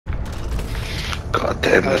God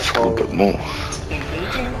damn, that's a little bit more.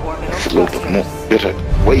 Engaging orbital That's a little bit more. Better,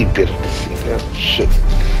 way better to see that shit.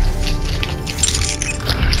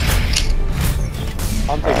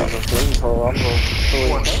 I'm taking the flamethrower. I'm going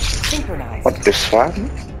to orbit synchronized. What, this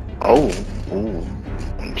one? Oh, ooh,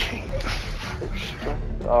 okay.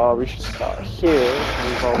 we should start here.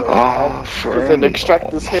 Oh, Because then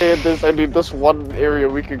extract this here, there's only this one area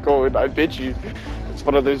we can go in, I bet you. It's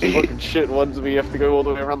one of those fucking shit ones we have to go all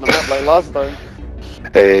the way around the map like last time.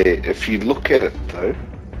 Hey, if you look at it though,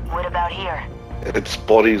 What about here? it's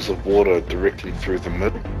bodies of water directly through the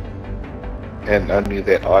middle. And only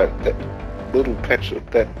that little patch of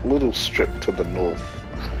that little strip to the north.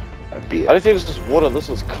 I don't think this is water, this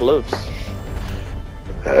is cliffs.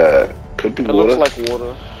 Could be It water. looks like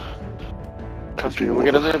water. Could be We water.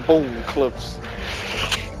 get in there, boom, cliffs.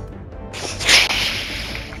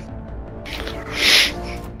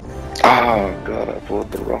 Oh god, I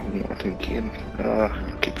bought the wrong one again.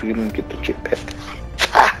 Keep forgetting to get the jetpack.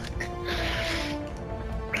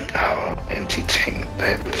 Oh, anti-tank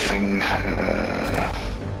that thing.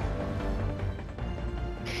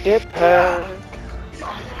 Jetpack.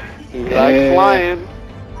 You like flying.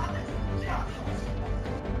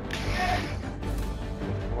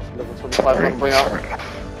 Level 25 I'm gonna bring out.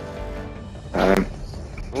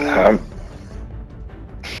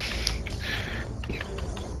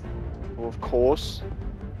 Of course.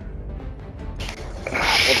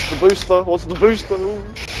 What's the booster? What's the booster?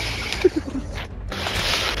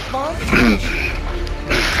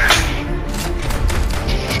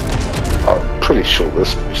 I'm pretty sure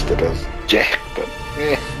this booster does jack, but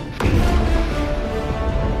yeah.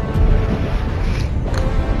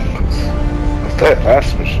 That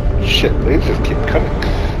last mission, shit, they just keep coming.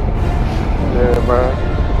 Yeah, man.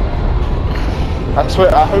 I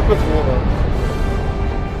swear, I hope it's water.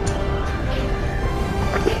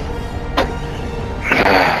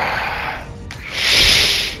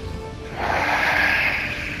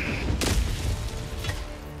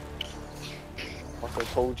 Like I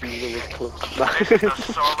told you, there was clips. Defend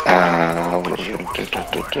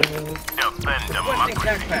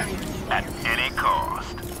democracy at any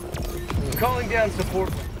cost. Calling down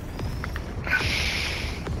support.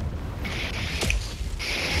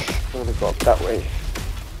 I'm gonna go up that way.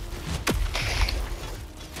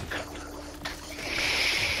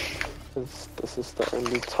 This is the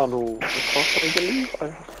only tunnel across, I believe.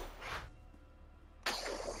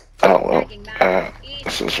 Oh well,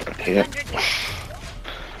 this is right here.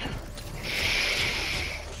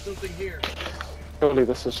 Something here. Surely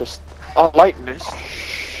this is just a light mist.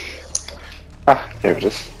 Ah, there it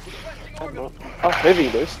is. A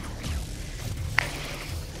heavy mist.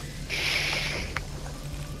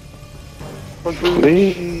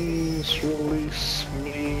 Please release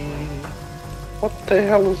me. What the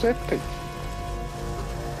hell is that thing?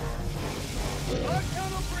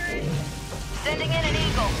 Sending in an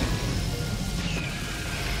eagle.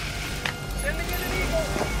 Sending in an eagle.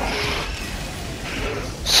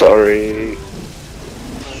 Sorry.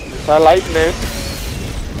 It's a light mist.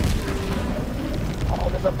 Oh,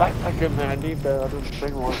 there's a backpack in there. I need that. I didn't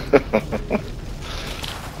bring one.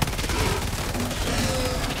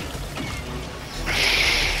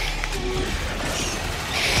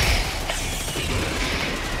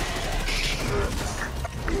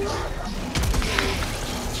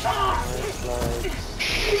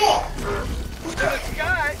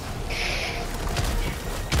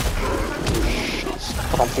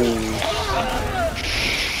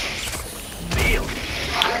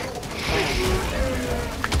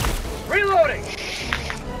 Reloading.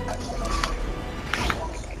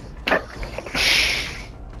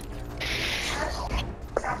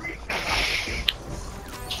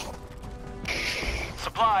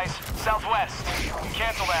 Supplies southwest.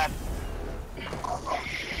 Cancel that.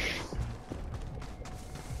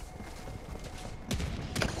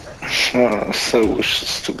 Oh, so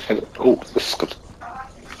wishes to get it. Oh, this is good.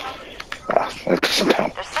 Ah, that doesn't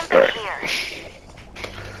count. There's something Alright. here.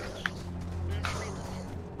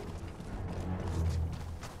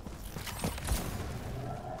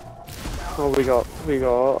 Oh, we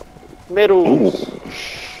got medals. Ooh.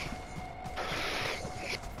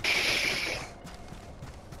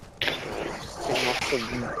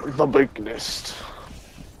 The big nest.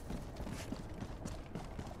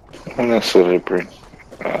 And that's what I bring.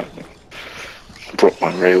 Brought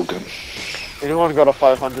my railgun. Anyone got a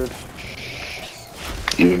 500?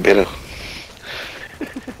 Even better.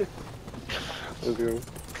 Okay.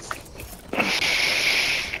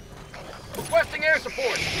 Requesting air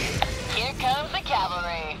support. Here comes the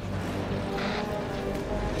cavalry.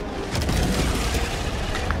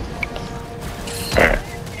 Alright.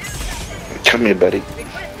 Come Come here, buddy.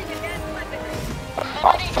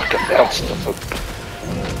 Oh, fucking bounced off it.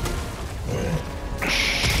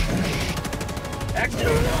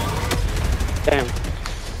 Damn.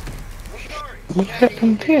 What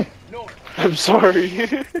happened there? I'm sorry.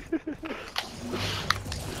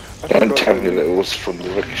 Don't tell me that it was from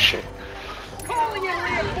the ricochet. Calling in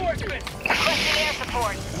reinforcements. Requesting air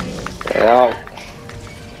support. Ow.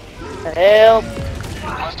 Help!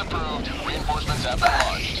 Request approved. Reinforcements have been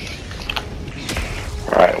launched.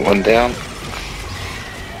 Alright, one down.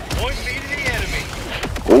 Point me to the enemy.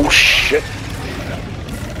 Oh shit.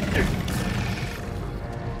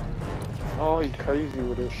 Oh, he's crazy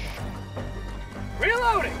with it.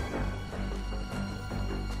 Reloading.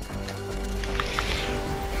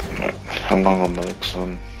 How long on the next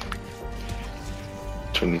one?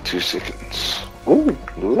 22 seconds. Oh,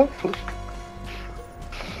 lovely.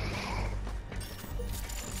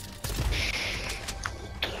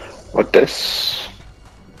 What this?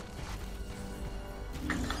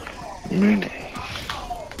 Mooney.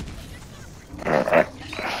 Alright.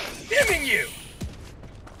 Giving you.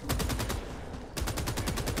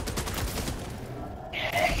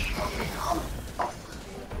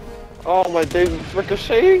 Oh my days, it's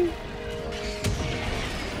ricocheting.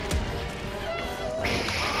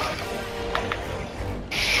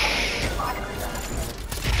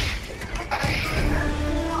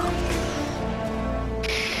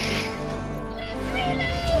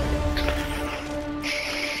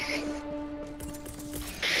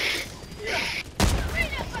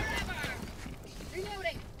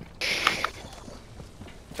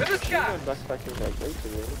 To the sky. Backpack is like way too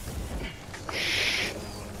little.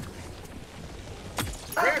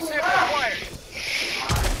 Rear shift required.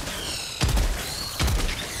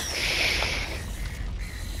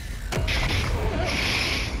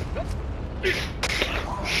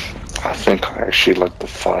 I think I actually like the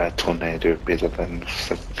fire tornado better than the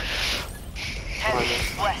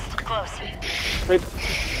Heavy. West. Close. Wait,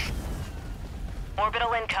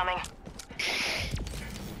 Orbital incoming.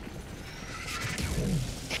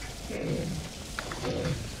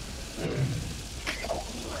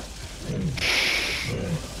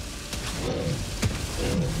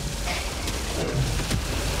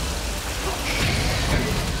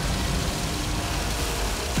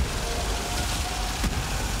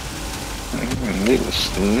 Needless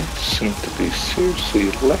seem to be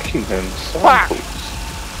seriously lacking in samples.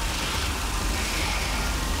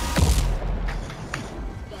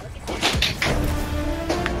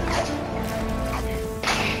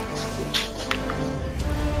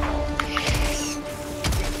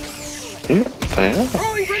 Yeah, they are.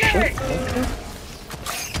 Throwing grenade. Okay.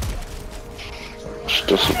 It's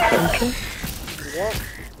disappointing. what?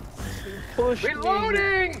 Push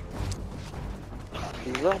Reloading.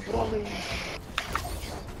 me. Lovely.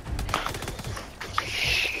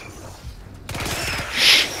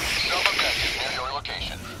 Self-objective near your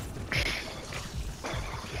location.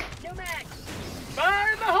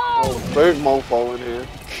 Fire in the hole. Oh, big mofo in here.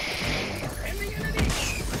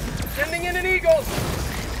 Sending in an eagle.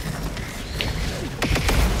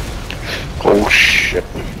 Oh shit.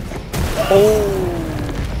 Oh.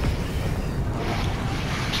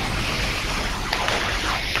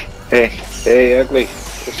 Hey, ugly.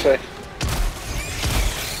 What's that?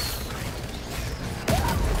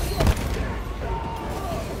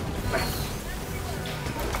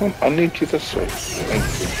 Come on, I need you this way. Thank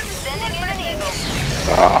you. Sending in an eagle.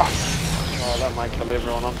 Ah, Oh, that might kill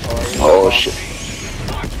everyone. I'm sorry. oh shit.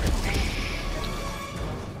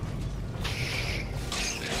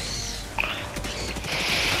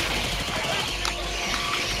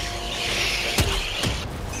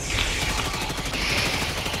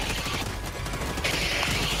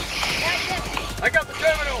 I got the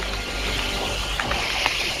terminal.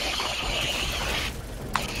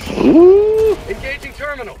 Ooh. Engaging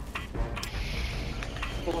terminal.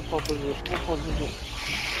 What pump is it? What pump is it?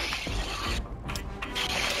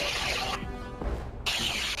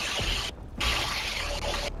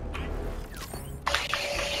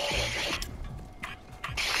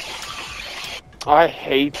 I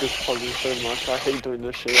hate this puzzle so much. I hate doing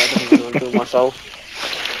this shit. I don't even want to do it myself.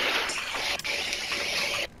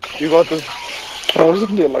 You got this. Oh,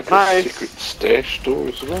 isn't there like a Nice. secret stash door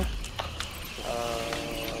as well?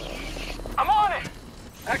 I'm on it.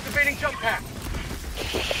 Activating jump pack.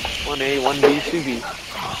 1A, 1B, 2B.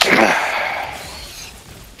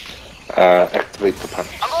 Activate the punch.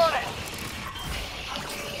 I'm on it.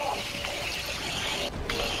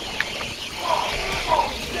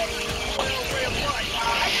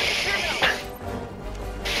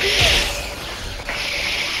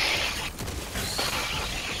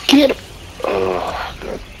 Get him! Oh,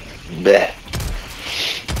 God. Bleh.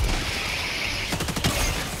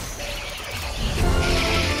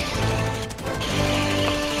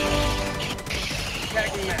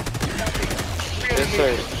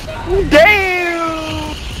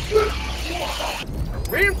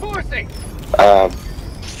 Reinforcing!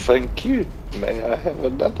 Thank you. May I have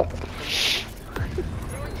another?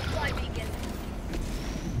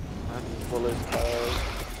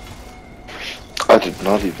 I did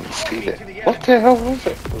not even see that. What the hell was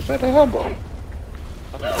it? Was that a hell bomb?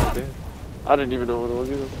 I didn't even know what it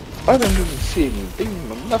was either. I didn't even see any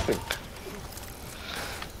beam or nothing.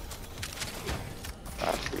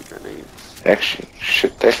 Ah, 3 grenades. Actually,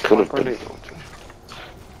 shit, that could have been. Grenade launcher.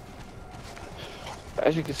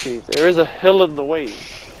 As you can see, there is a hill in the way.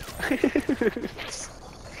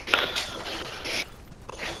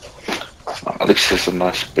 At least there's a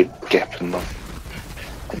nice big gap in the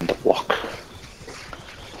block.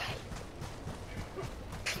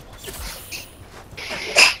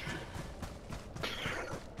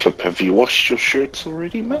 Flip, have you washed your shirts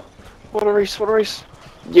already, Matt? What a race, what a race.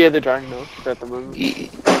 Yeah, they're drying now at the moment. Yeah.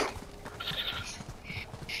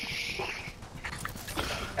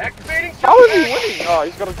 Activating How is he winning? Oh,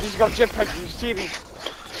 he's got a jetpack, he's cheating.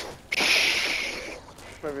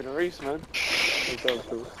 Maybe in a race, man. He does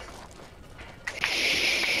too.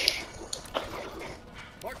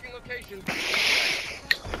 Marking location.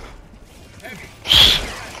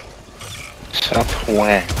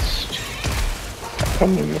 Southwest. How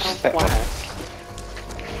come we missed that one?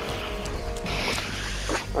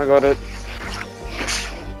 I got it.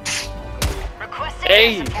 Requesting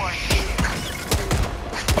Hey! air support.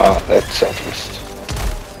 Ah, that's southwest.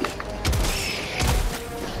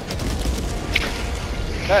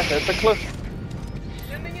 Yeah, hit the cliff.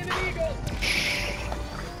 Sending in an eagle.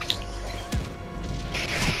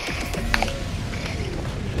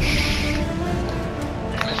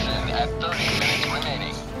 Mission at 30 minutes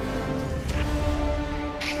remaining.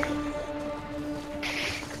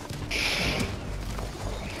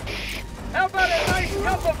 How about a nice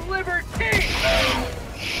cup of liver tea?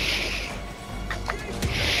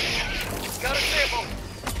 Got a sample.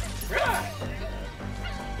 Rah!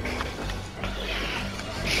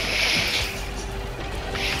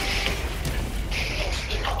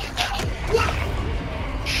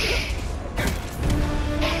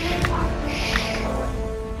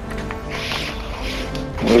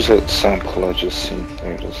 Where's that sample I just seen?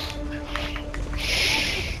 There it is.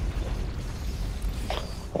 I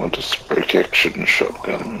want a break action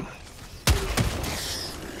shotgun.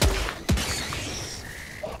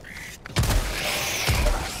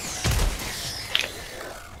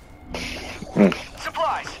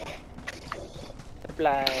 Supplies.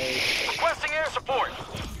 Supplies. Requesting air support.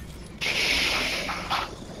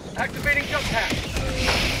 Activating jump pack.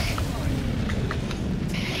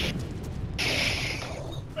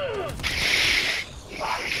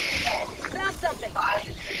 Found something.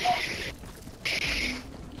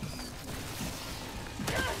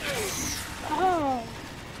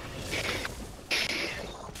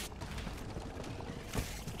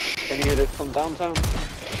 Can you get it from downtown?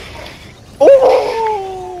 Oh!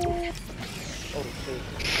 Oh shit.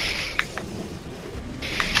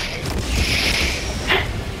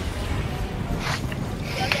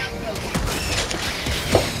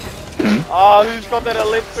 Oh, who's got that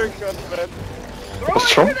electric gun, man?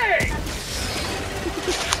 What's wrong? Grenade!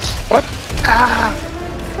 What? Ah!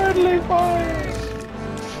 Friendly fire!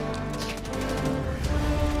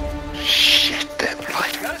 Shit, that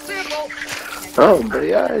light. Got a sample. Oh,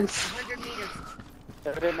 my eyes. 100 meters.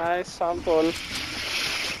 Very nice sample.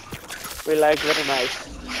 We like very nice.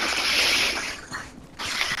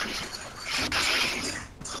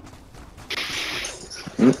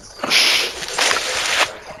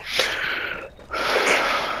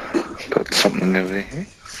 Got something over here.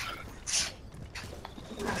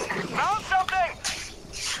 Found something.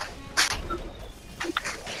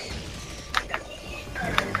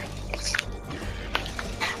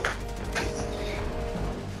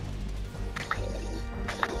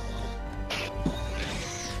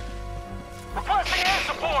 Requesting air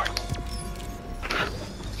support.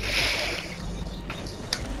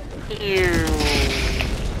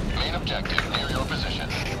 Main objective near your position.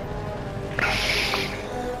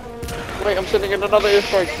 Wait, I'm sitting in another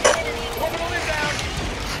airstrike. Orbital inbound.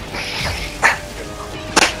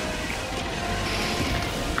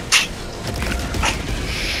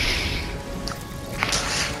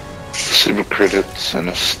 Super credits and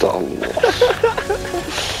a Star Wars.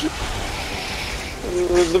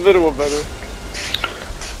 The middle one better.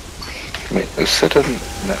 Wait, is that a...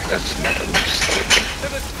 No, that's not a mistake. To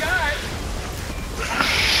the sky.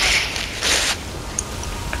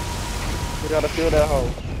 We gotta feel that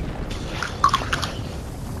hole.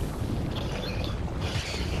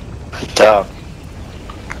 Down.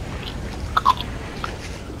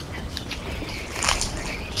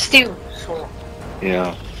 Stu.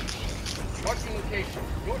 Yeah. Marking location.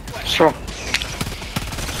 Northwest. Sure.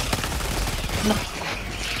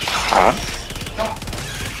 Huh?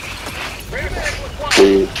 Radar check required.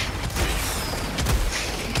 Dude.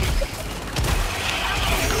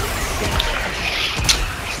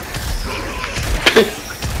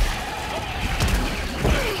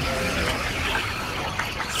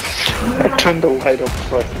 I turned the light off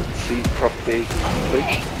so I could see properly.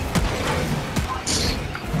 Please.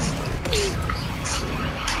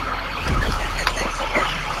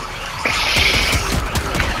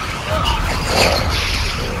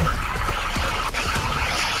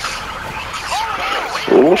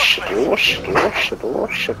 Oh shit, oh shit, oh shit, oh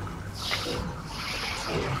shit.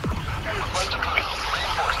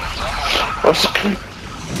 What's it coming?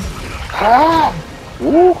 Ah!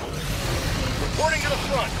 Woo! Reporting to the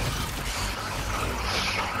front.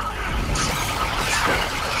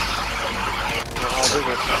 There's a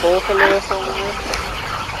forklift over there.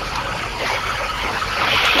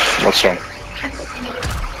 What's wrong?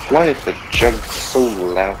 Why is the jug so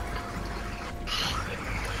loud?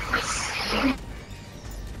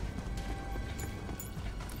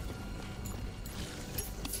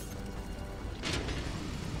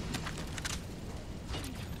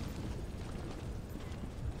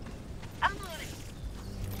 I'm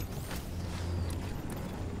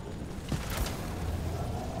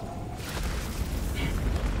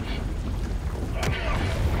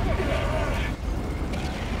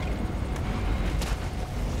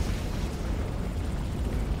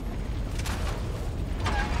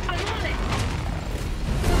on it.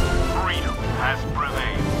 Freedom has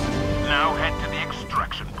prevailed. Now head to the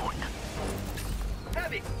extraction point.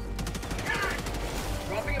 Heavy.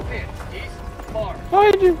 Dropping a pin. East. Far.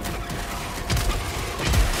 Behind you.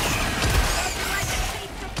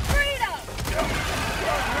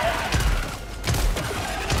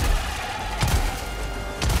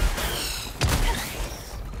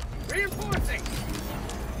 Reinforcing.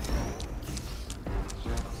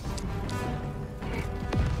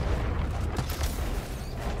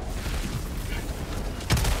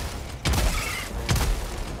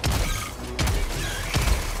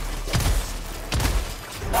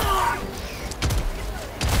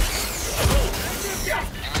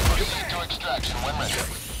 Proceed to extraction when ready.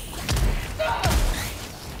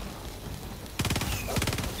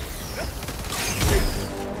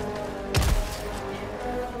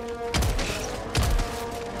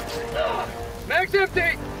 Mag's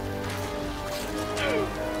empty.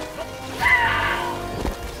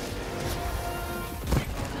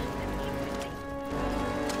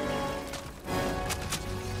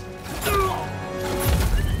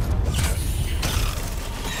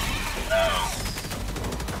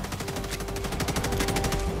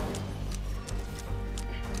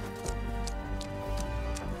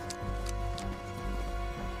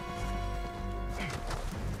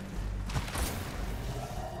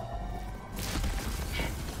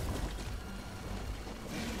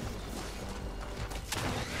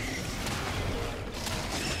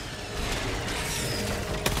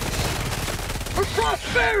 For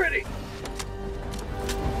prosperity!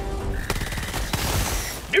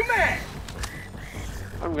 New man!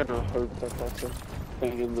 I'm gonna hope that that's a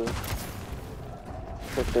thing in the...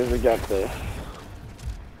 that there's a gap there.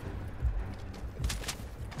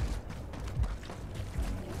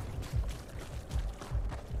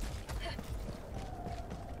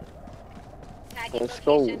 Tagging Let's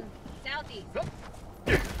go. location. Southeast.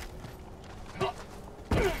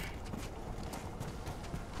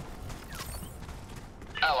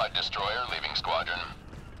 Allied destroyer leaving squadron.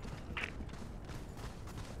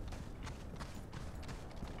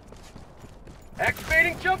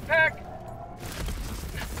 Activating jump pack!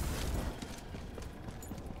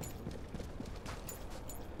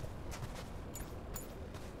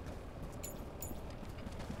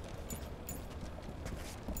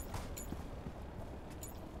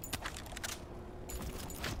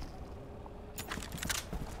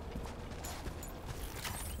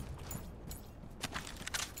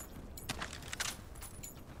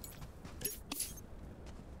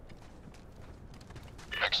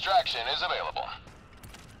 Extraction is available.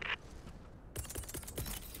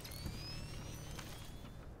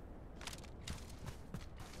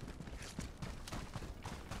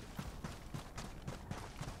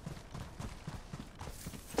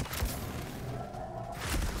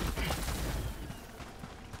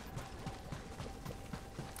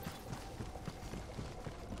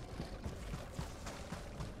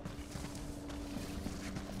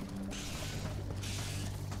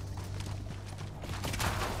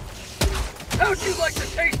 How'd you like the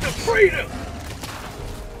taste of freedom?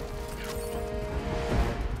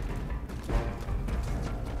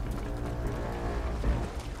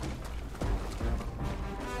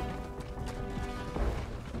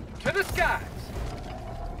 To the skies!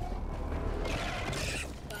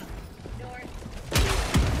 North.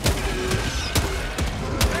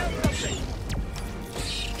 Found something!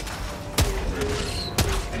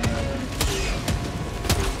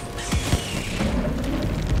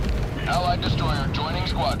 Allied destroyer joining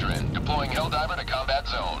squadron. Deploying Helldiver to combat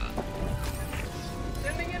zone.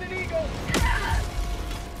 Sending in an eagle!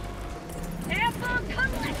 Sample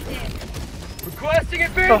collected. Requesting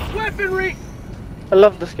advanced weaponry! I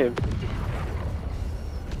love this game.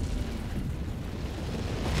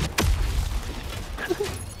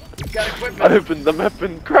 We've got I equipment. opened the map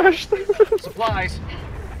and crashed. Supplies.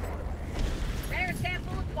 Rare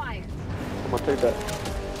sample acquired. I'm gonna take that.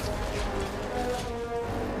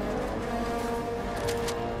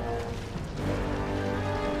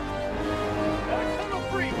 Tunnel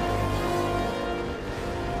free!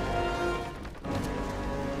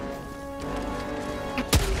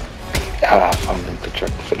 Ah, finally the job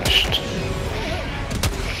finished.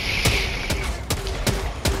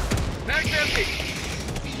 Mag's empty!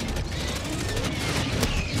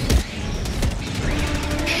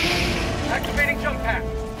 Activating jump pack.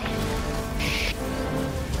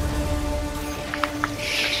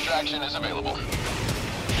 Extraction is available.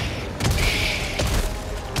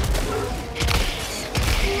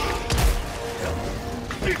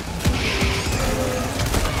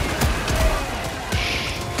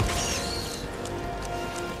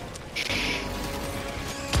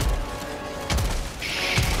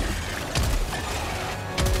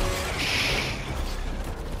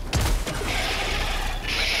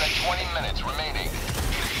 Mission at 20 minutes remaining.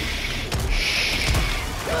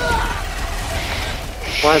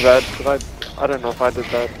 My bad, but I don't know if I did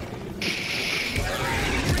that.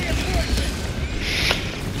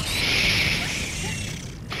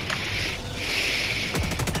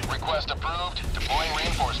 Request approved. Deploying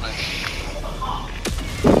reinforcements.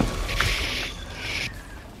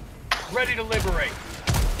 Ready to liberate.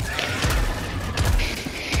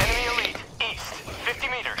 Enemy elite, east, 50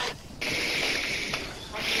 meters.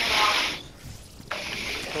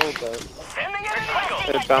 Hold that. Sending in an eagle.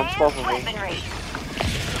 It bounced off of me. Weaponry.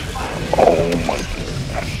 Oh my god.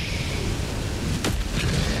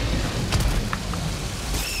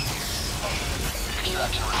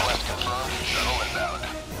 Extraction request confirmed. Shuttle inbound.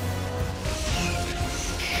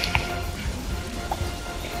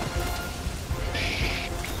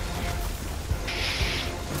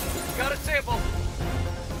 Got a sample.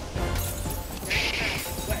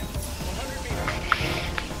 West, 100 meters.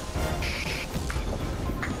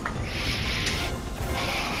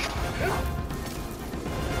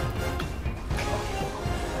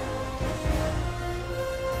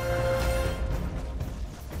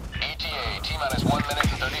 ETA T-minus 1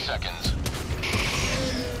 minute and 30 seconds.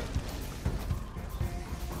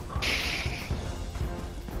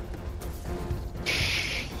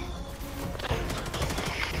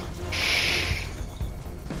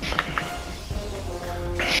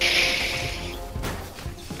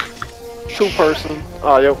 Two person.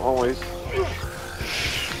 Ah, yep, always.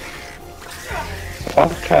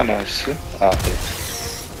 What can I see? Ah, yes.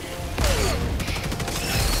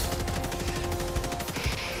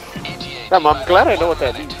 ETA Damn, I'm T-minus glad I know 1 what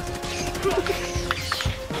that minute. means.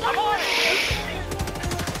 I'm on it.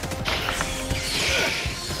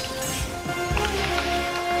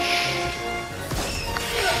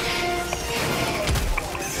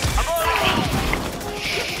 I'm on it.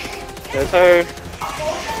 Yes, sir.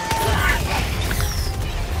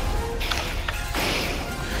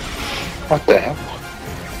 What the hell?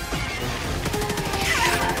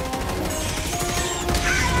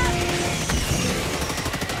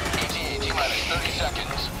 ETA T-minus 30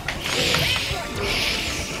 seconds.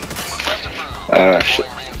 Request approved. Shit.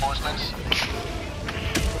 Deploying reinforcements.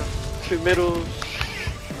 Two middles.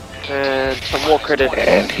 And some more credits.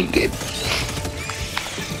 And he did.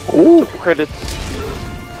 Ooh, Credits.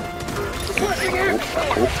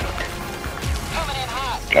 cool.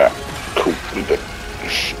 Ah, cool. We did.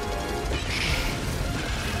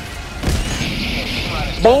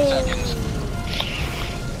 T-minus 10 Boom. seconds.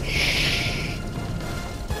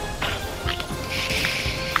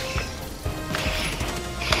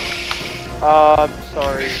 I'm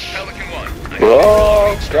sorry. Pelican 1.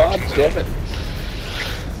 Oh, god damn it.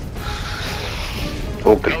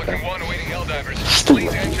 Okay. Pelican 1 awaiting Helldivers. Still Please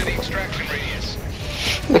lucky. enter the extraction radius.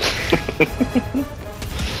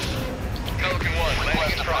 Pelican 1, landing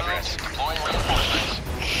Request in progress. approved. Deploying reinforcements.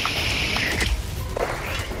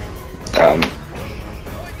 Going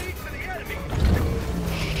deep for the enemy.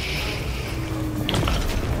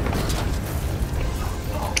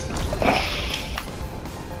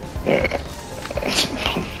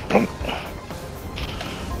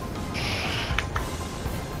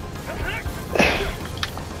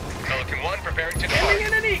 Falcon 1 preparing to depart.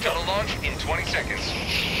 Total launch in 20 seconds.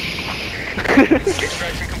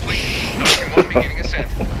 Extraction complete. Falcon 1 beginning ascent.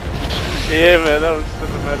 Yeah, man, that was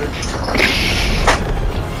cinematic.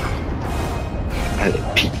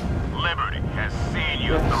 Liberty has seen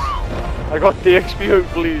you through. I got the XP,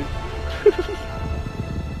 please.